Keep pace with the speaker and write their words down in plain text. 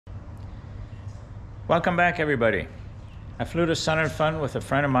Welcome back, everybody. I flew to Sun and Fun with a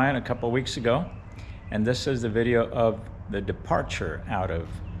friend of mine a couple weeks ago, and this is the video of the departure out of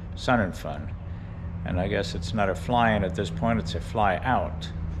Sun and Fun. And I guess it's not a fly-in at this point, it's a fly-out.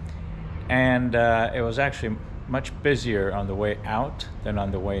 And it was actually much busier on the way out than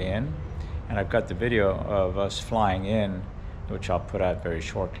on the way in. And I've got the video of us flying in, which I'll put out very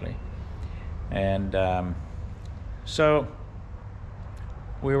shortly. And so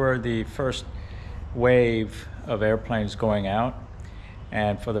we were the first wave of airplanes going out,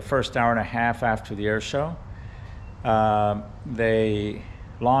 and for the first hour and a half after the air show, they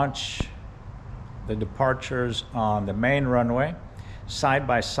launch the departures on the main runway side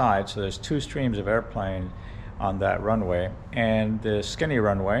by side. So there's two streams of airplane on that runway, and the skinny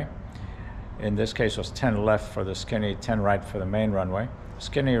runway, in this case was 10 left for the skinny, 10 right for the main runway.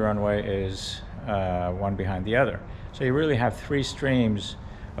 Skinny runway is one behind the other. So you really have three streams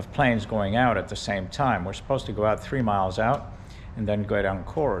of planes going out at the same time. We're supposed to go out 3 miles out and then go down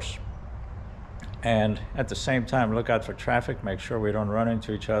course. And at the same time, look out for traffic, make sure we don't run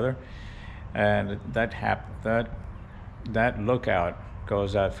into each other. And that lookout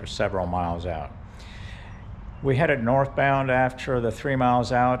goes out for several miles out. We headed northbound after the 3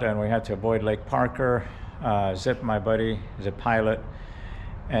 miles out, and we had to avoid Lake Parker. Zip, my buddy, is a pilot,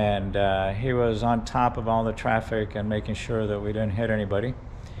 and he was on top of all the traffic and making sure that we didn't hit anybody.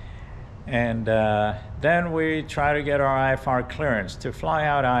 And then we try to get our IFR clearance. To fly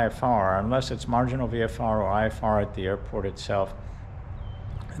out IFR, unless it's marginal VFR or IFR at the airport itself,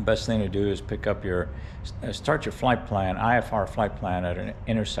 the best thing to do is pick up start your flight plan, IFR flight plan, at an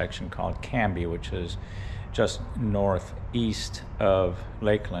intersection called Canby, which is just northeast of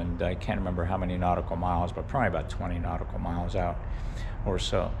Lakeland. I can't remember how many nautical miles, but probably about 20 nautical miles out or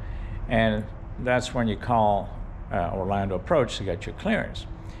so. And that's when you call Orlando Approach to get your clearance.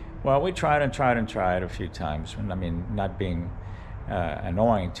 Well, we tried a few times. I mean, not being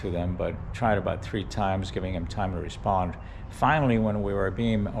annoying to them, but tried about 3 times, giving them time to respond. Finally, when we were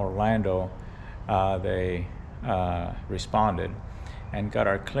beam Orlando, they responded and got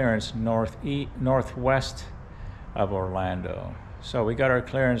our clearance northwest of Orlando. So we got our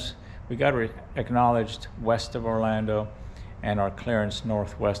clearance, we got acknowledged west of Orlando, and our clearance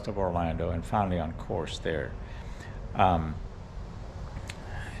northwest of Orlando, and finally on course there.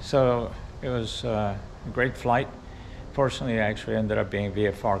 So it was a great flight. Fortunately, it actually ended up being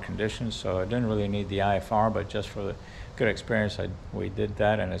VFR conditions, so I didn't really need the IFR, but just for the good experience, we did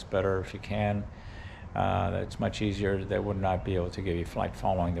that, and it's better if you can. It's much easier. They would not be able to give you flight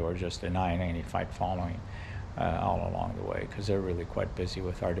following. They were just denying any flight following all along the way, because they're really quite busy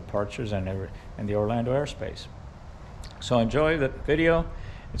with our departures and the Orlando airspace. So enjoy the video.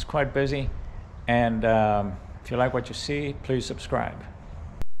 It's quite busy, and if you like what you see, please subscribe.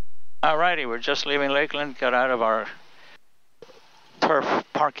 Alrighty, we're just leaving Lakeland, got out of our turf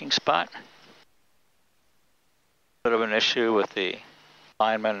parking spot. A bit of an issue with the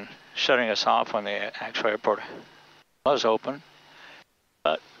lineman shutting us off when the actual airport was open,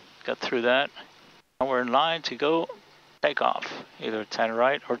 but got through that. And we're in line to go take off, either 10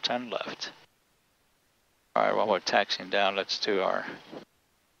 right or 10 left. Alright, while we're taxiing down, let's do our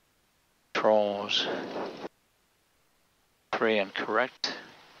controls. 3 and correct.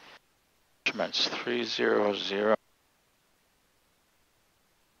 Measurements 3005.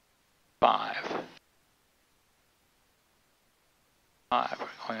 5. We're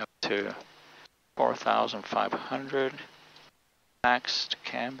going up to 4,500. Max to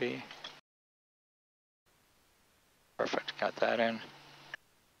Canby. Perfect, got that in.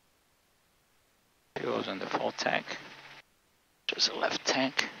 Fuel's in the full tank. Just a left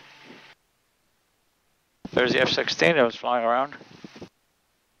tank. There's the F-16 that was flying around.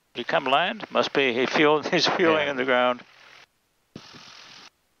 Did he come land? Must be. He's fueling in the ground.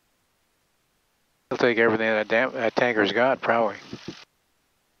 He'll take everything that tanker's got, probably.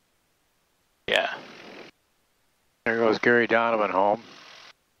 Yeah. There goes Gary Donovan home.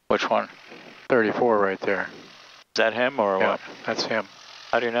 Which one? 34 right there. Is that him or yeah, what? That's him.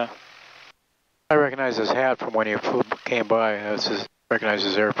 How do you know? I recognize his hat from when he came by. Recognize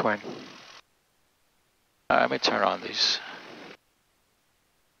his airplane. Let me turn on these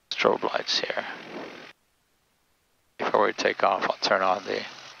strobe lights here. Before we take off, I'll turn on the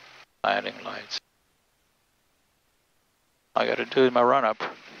landing lights. All I gotta do is my run up.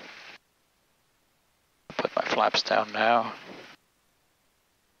 Put my flaps down now.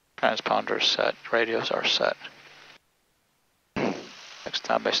 Transponder's set, radios are set. Next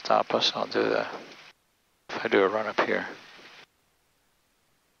time they stop us, I'll do if I do a run up here.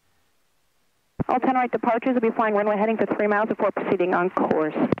 All 10 right departures will be flying runway heading for 3 miles before proceeding on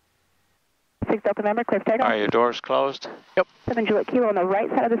course. 6 Delta November, clear for takeoff. Are your doors closed? Yep. 7 Juliet Kilo on the right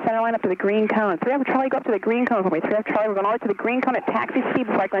side of the center line up to the green cone. 3 Alpha Charlie, go up to the green cone for me. 3 Alpha Charlie, we're going all the way to the green cone at taxi speed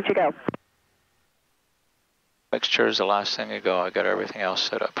before I can let you go. Mixture is the last thing to go. I got everything else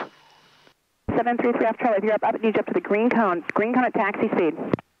set up. 733 Alpha Charlie, if you're up, I need you up to the green cone. Green cone at taxi speed.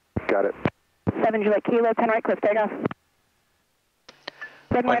 Got it. 7 Juliet Kilo, 10 right, clear for takeoff.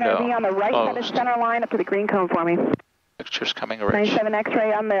 Red white RV on the right side of center line up to the green cone for me. Mixture's coming rich. 97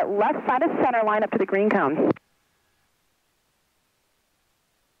 X-ray on the left side of center line up to the green cone.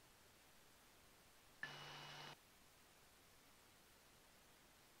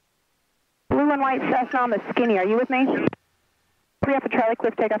 Blue and white Cessna on the skinny, are you with me? 3 Alpha Charlie,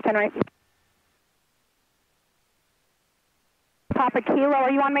 cliff takeoff 10 right. Papa Kilo,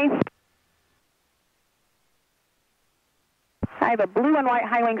 are you on me? I have a blue and white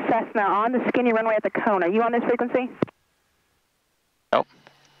high wing Cessna on the skinny runway at the cone. Are you on this frequency? Nope.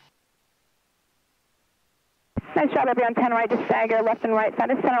 Nice job up here on 10 right to stagger, left and right side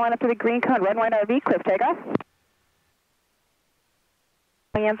of center line up to the green cone. Red and white RV, cliff takeoff.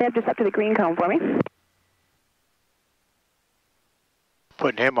 Amphib, just up to the green cone for me.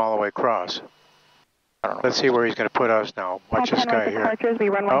 Putting him all the way across. Let's see where he's going to put us now. Watch this guy here. We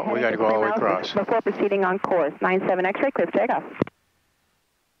run Oh, we got to go all the way across. Before proceeding on course. 97 X-ray, cliff takeoff.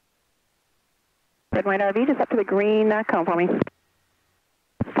 Red and white RV, just up to the green cone for me.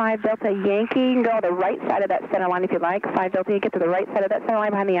 5 Delta Yankee, you can go on the right side of that center line if you like. 5 Delta, you get to the right side of that center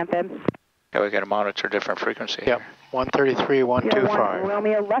line behind the amphib. Yeah, we got to monitor different frequency. Yep, 133, 125.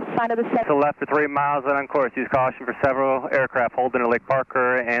 Romeo, left side of the center. To the left for 3 miles and on course. Use caution for several aircraft holding at Lake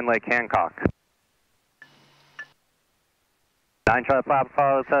Parker and Lake Hancock. 9 Charlie Papa,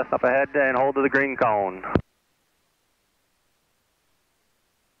 follow the test up ahead and hold to the green cone.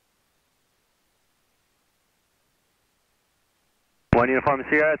 One uniform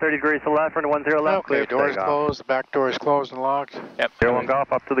Sierra, 30 degrees to left, for 10 left. Okay, doors closed, the back door is closed and locked. Yep. 01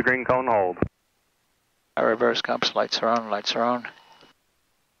 Golf up to the green cone, hold. Our reverse comps, lights are on, lights are on.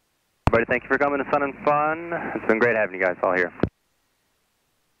 Everybody, thank you for coming to Sun and Fun. It's been great having you guys all here.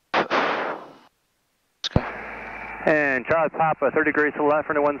 Let's go. And Charlie Papa, 30 degrees to the left,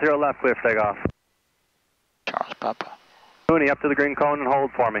 for 10 left, clear for takeoff. Charles Papa. Mooney up to the green cone and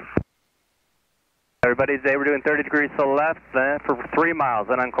hold for me. Everybody, today we're doing 30 degrees to the left for 3 miles,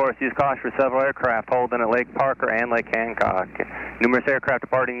 and on course use caution for several aircraft holding at Lake Parker and Lake Hancock. Numerous aircraft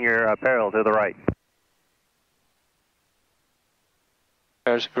departing your peril to the right.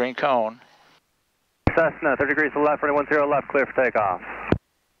 There's a green cone. Cessna, 30 degrees to the left, for 10 left, clear for takeoff.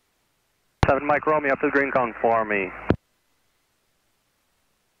 7 Mike Romeo up to the green cone for me.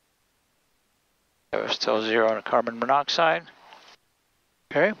 There's still 0 on carbon monoxide.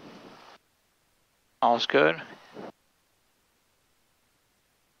 Okay. All's good.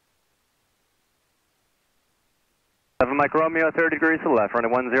 Seven Mike Romeo, 30 degrees to the left,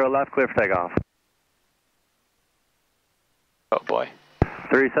 running 10 left, clear for takeoff. Oh boy.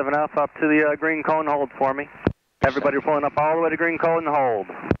 37 Alpha up to the green cone, hold for me. Everybody pulling up all the way to green cone and hold.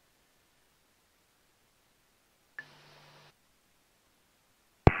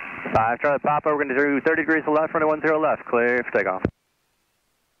 Five Charlie Papa, we're going to do 30 degrees to the left, running 10 left, clear for takeoff.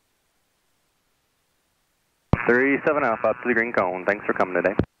 37 Alpha up to the green cone. Thanks for coming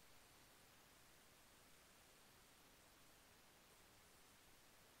today.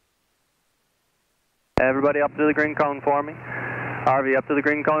 Everybody up to the green cone for me. RV up to the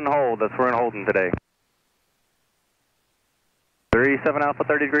green cone and hold. That's where we're holding today. 37 Alpha,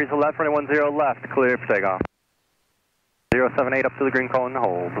 30 degrees to the left, running 10 left, clear for takeoff. 078 up to the green cone and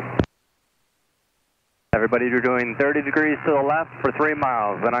hold. Everybody, you're doing 30 degrees to the left for 3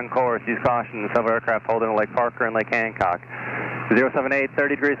 miles, then on course, use caution, several aircraft holding at Lake Parker and Lake Hancock. 078,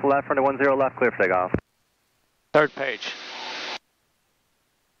 30 degrees to the left, running 10 left, clear for takeoff. Third page.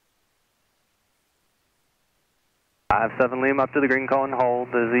 57 Lima up to the green cone, hold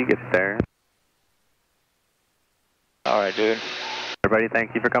as he gets there. Alright, dude. Everybody,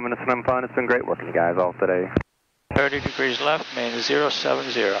 thank you for coming to Swim Fun. It's been great working you guys all today. 30 degrees left, main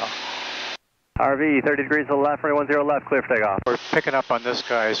 070. RV, 30 degrees to the left, running 10 left, clear for takeoff. We're picking up on this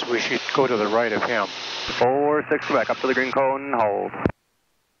guy, so we should go to the right of him. 46 Quebec, up to the green cone, hold.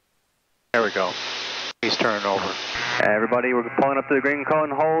 There we go. He's turning over. Everybody, we're pulling up to the green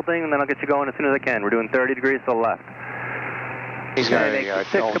cone, holding, and then I'll get you going as soon as I can. We're doing 30 degrees to the left. He's got a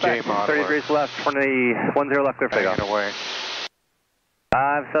LJ model. 30 degrees left, 10 left, clear for takeoff. Away.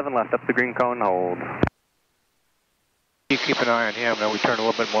 57 left, up to the green cone, hold. You keep an eye on him, then we turn a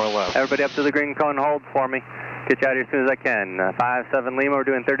little bit more left. Everybody up to the green cone, hold for me. Get you out of here as soon as I can. 57 Lima, we're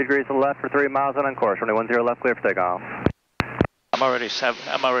doing 30 degrees to the left for 3 miles and on course. Running 10 left, clear for takeoff. I'm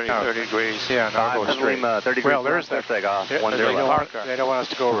I'm already 30 degrees. Yeah, no, I'll go straight. Lima, 30 degrees. Well, there's that. takeoff. They 10 don't, left. they don't want us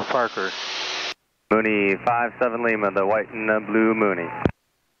to go over Parker. Mooney 57 Lima, the white and the blue Mooney.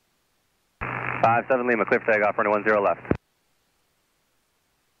 57 Lima, clear for takeoff. Runway 10 left.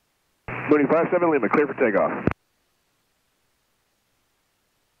 Mooney 57 Lima, clear for takeoff.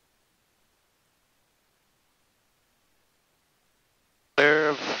 Clear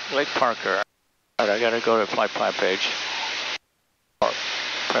of Lake Parker. All right, I gotta go to flight plan page.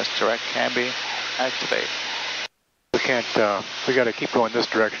 Press direct Canby, activate. We can't, we got to keep going this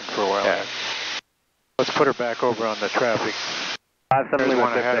direction for a while. Yeah. Let's put her back over on the traffic. 57 There's Lima,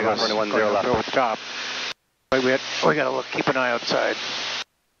 one clear for ahead of takeoff. us. Runway 10 Going left. over the top. Wait, we got to look, keep an eye outside.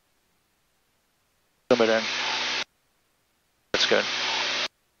 Zoom it in. That's good.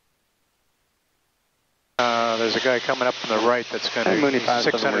 There's a guy coming up on the right that's going to Mooney be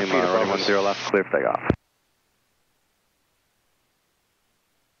 57 600 Lima, feet above runway us. 10 left, clear for takeoff.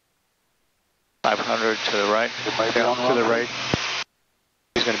 500 to the right. Down to the right.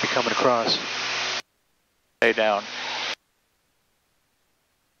 He's going to be coming across. Stay down.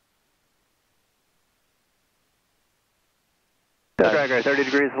 Dragger, 30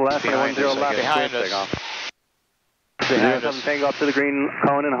 degrees left, Behind runway 10 us, I left, guess. Behind clear for us. takeoff. Behind 07 us. Tango up to the green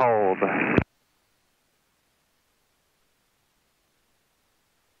cone and hold.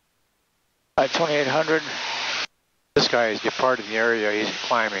 At 2800, This guy is departing the area. He's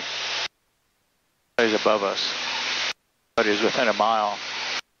climbing. he's above us, but he's within a mile.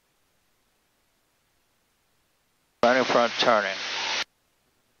 Right in front, turning.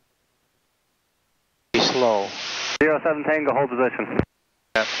 He's slow. 07 Tango, hold position.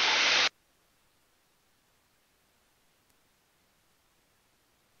 Yep.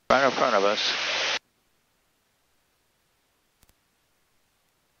 Right in front of us.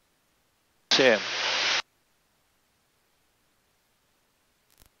 See him.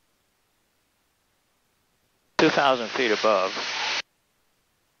 $2,000 feet above.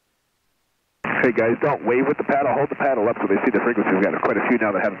 Hey guys, don't wave with the paddle, hold the paddle up so they see the frequency. We've got quite a few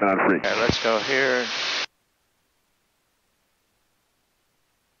now that haven't been on free. Okay, let's go here.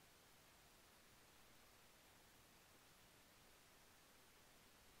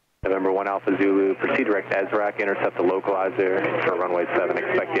 November 1 Alpha Zulu, proceed direct ASRAC, intercept the localizer for runway 7,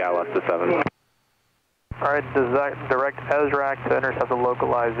 expect the ILS to 7. Alright, direct ASRAC to intercept the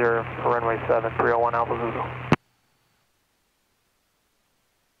localizer for runway 7, 301 Alpha Zulu.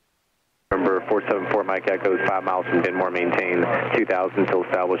 November 474 Mike Echoes, 5 miles from Denmore, maintain 2000 until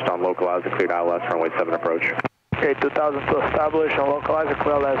established on localizer, cleared ILS, runway 7 approach. Okay, 2000 to establish on localizer,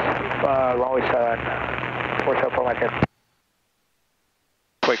 clear ILS, runway 7, 474 Mike Echoes.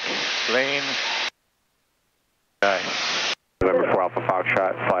 Quick lane. Okay. November 4 Alpha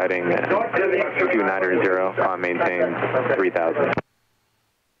Foxtrot, sliding 290 on maintain 3000.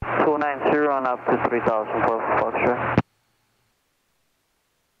 290 on up to 3000 for Foxtrot.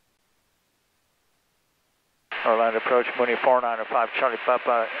 Orlando approach, Mooney 495, Charlie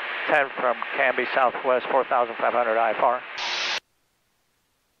Papa 10 from Canby Southwest, 4,500 IFR.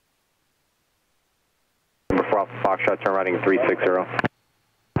 November 4 Alpha Foxtrot, turn riding 360.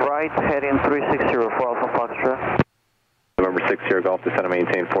 Right, heading 360 for Alpha Foxtrot. November 60 Golf, descend and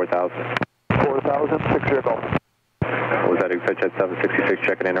maintain 4000. 4000, 60 Golf. Was that exit at 766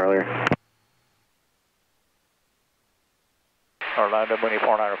 checking in earlier? Orlando, Mooney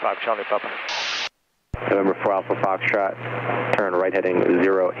 495, Charlie Papa. November 4 Alpha Foxtrot, turn right heading 080.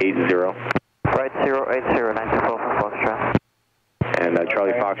 Right, 080, 94 for Foxtrot. And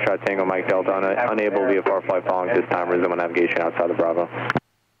Charlie Foxtrot, Tango Mike Delta, unable via far flight following this time, resume navigation outside the Bravo.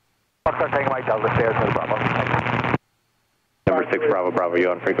 Foxtrot, Tango Mike Delta, stay outside the Bravo. Number 6 Bravo, Bravo, you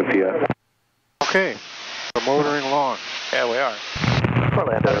on frequency yet? Okay, we're motoring along. Yeah, we are.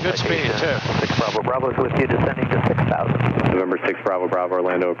 Orlando, Good speed, too. 6 Bravo, Bravo is with you, descending to 6000. November 6 Bravo, Bravo,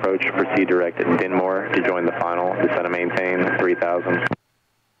 Orlando approach, proceed direct at Denmore to join the final, descend and maintain 3000.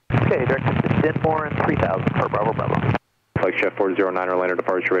 Okay, directed to Denmore and 3000 for Bravo, Bravo. Flight Chef 409, Orlando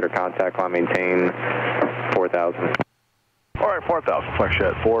departure, radar contact, line maintain 4000. Alright, 4000, flex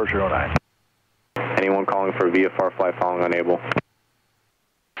jet 409. Anyone calling for VFR flight following unable?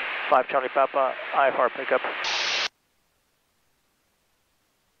 5 Charlie Papa, IFR pickup.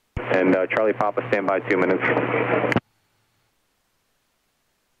 And Charlie Papa, stand by 2 minutes.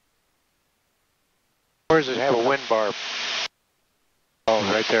 Where does it have a wind bar?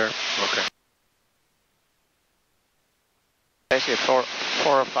 Oh, right there. Okay. Basically 4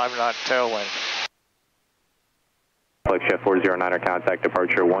 or 5 knot tailwind. Flight Chef 409, contact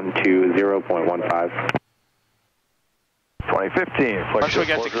departure 120.15. 2015, flex Once we jet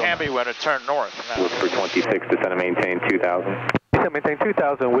get to 409. Canby, we're going to turn north now. For 26, descend and maintain 2000. maintain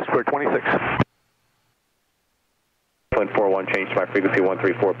 2000, whisper 26. 41, change to my frequency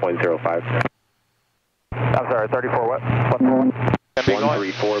 134.05. I'm sorry, 34 what? 141?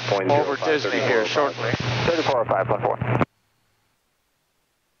 134.05. Over Disney here shortly. 340514.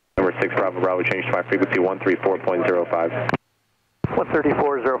 Number 6 Bravo Bravo, change to my frequency 134.05.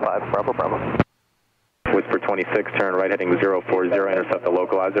 134.05, Bravo Bravo. Whisper 26, turn right heading 040, intercept the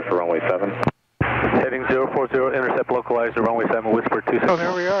localizer for runway 7. Heading 040, intercept localizer, runway 7, whisper 26. Oh,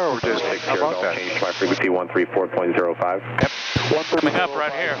 there we are over Disney. How about that? Change to my frequency 134.05. Yep. Coming up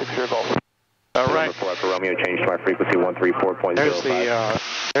right here. All right. Number 4 Alpha Romeo, change to my frequency 134.05.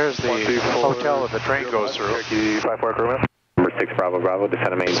 There's the hotel that the train goes through. Number 6 Bravo Bravo, descend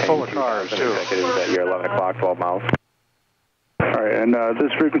and maintain. It's full of cars, too. Executives at your 11 o'clock, 12 miles. All right, and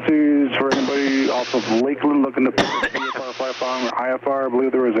this frequency is for anybody off of Lakeland looking to pick up VFR, fly following, or IFR. I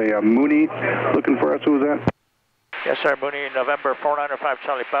believe there was a Mooney looking for us. Who was that? Yes, sir. Mooney, November 495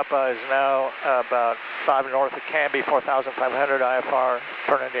 Charlie Papa is now about 5 north of Canby, 4,500 IFR,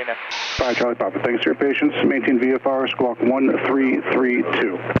 Fernandina. 5 Charlie Papa. Thanks for your patience. Maintain VFR, squawk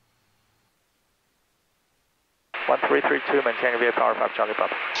 1332. 1332, maintaining VFR, 5 Charlie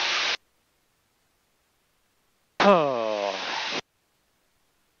Papa. Oh.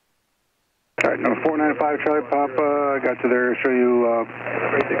 All right, number 495 Charlie Papa, got to there, show you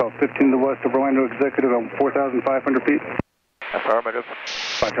about 15 to the west of Orlando Executive on 4,500 feet. Affirmative.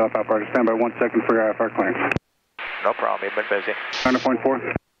 5 Charlie Papa, stand by 1 second for your IFR clearance. No problem, you've been busy.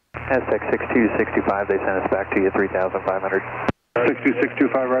 9.4. SX6265, they sent us back to you, 3,500.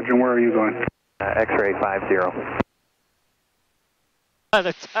 62625, Roger, and where are you going? X-ray 50. By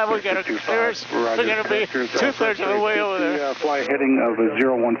the time we get a clearance, we're going to be 2/3 of the way over there. Fly heading of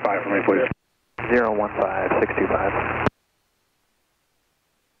 015 for me, please. 015-625.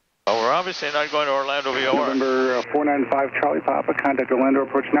 Well, we're obviously not going to Orlando VOR. November 495 Charlie Papa, contact Orlando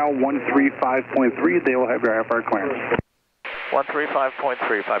approach now 135.3. They will have your IFR clearance.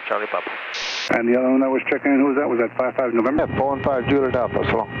 135.3, 5 Charlie Papa. And the other one that was checking in, who was that? Was that 55 November? Yeah, 415 Juliet Alpha,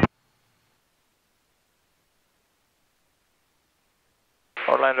 so long.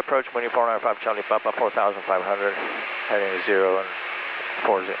 Orlando approach, Mooney 495 Charlie Papa, 4,500, heading to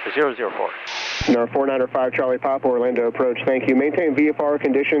 004. Number 495 Charlie Papa, Orlando approach, thank you. Maintain VFR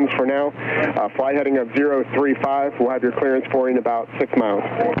conditions for now. Flight heading of 035. We'll have your clearance for you in about 6 miles.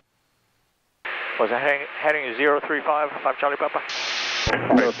 Was it heading to 035, 5 Charlie Papa?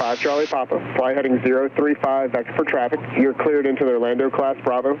 Number 5 Charlie Papa, flight heading 035, vector for traffic. You're cleared into the Orlando class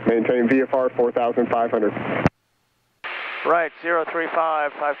Bravo. Maintain VFR 4,500. Right,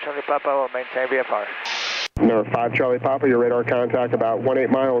 035, 5 Charlie Papa will maintain VFR. Number 5 Charlie Papa, your radar contact about 18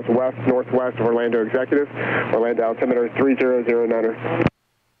 miles west-northwest of Orlando Executive. Orlando altimeter 3009er.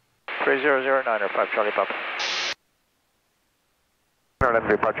 3009er, 5 Charlie Papa.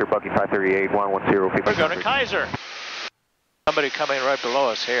 Departure Bucky 538, 110. We're going to Kaiser. Somebody coming right below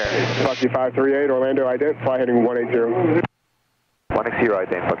us here. Bucky 538, Orlando ident, fly heading 180. 180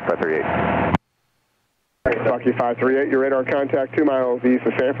 ident, Bucky 538. Bucky 538, your radar contact 2 miles east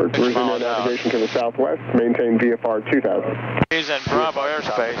of Sanford. Resume your navigation to the southwest. Maintain VFR 2000. He's in Bravo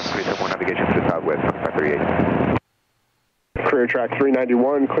airspace. Navigation to the southwest, Bucky 538. Career track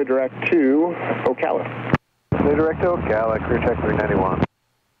 391, clear direct to Ocala. Clear direct to Ocala, career track 391.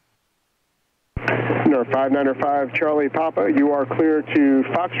 Number 595 Charlie Papa, you are clear to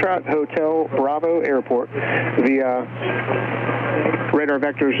Foxtrot Hotel Bravo Airport via radar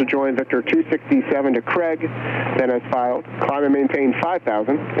vectors to join Victor 267 to Craig, then as filed. Climb and maintain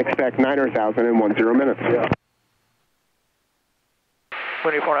 5,000, expect 9,000 in 10 minutes.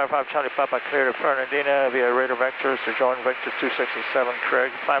 2495 Charlie Papa, clear to Fernandina via radar vectors to join Victor 267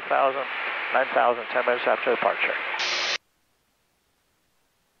 Craig, 5,000, 9,000, 10 minutes after departure.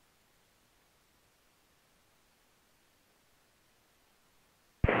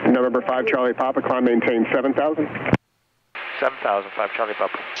 November 5 Charlie Papa, climb maintain 7,000. 7,000, 5 Charlie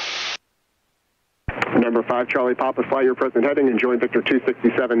Papa. Number 5 Charlie Papa, fly your present heading and join Victor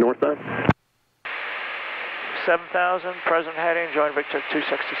 267 northbound. 7,000, present heading, join Victor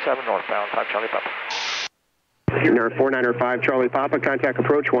 267 northbound, 5 Charlie Papa. Number 495 Charlie Papa, contact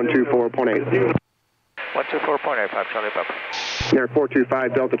approach 124.8. 124.8, 5 Charlie Papa. Number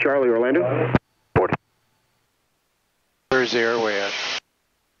 425 Delta Charlie, Orlando. Where's the airway at?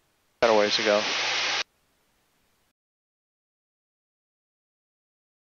 Got a ways to go.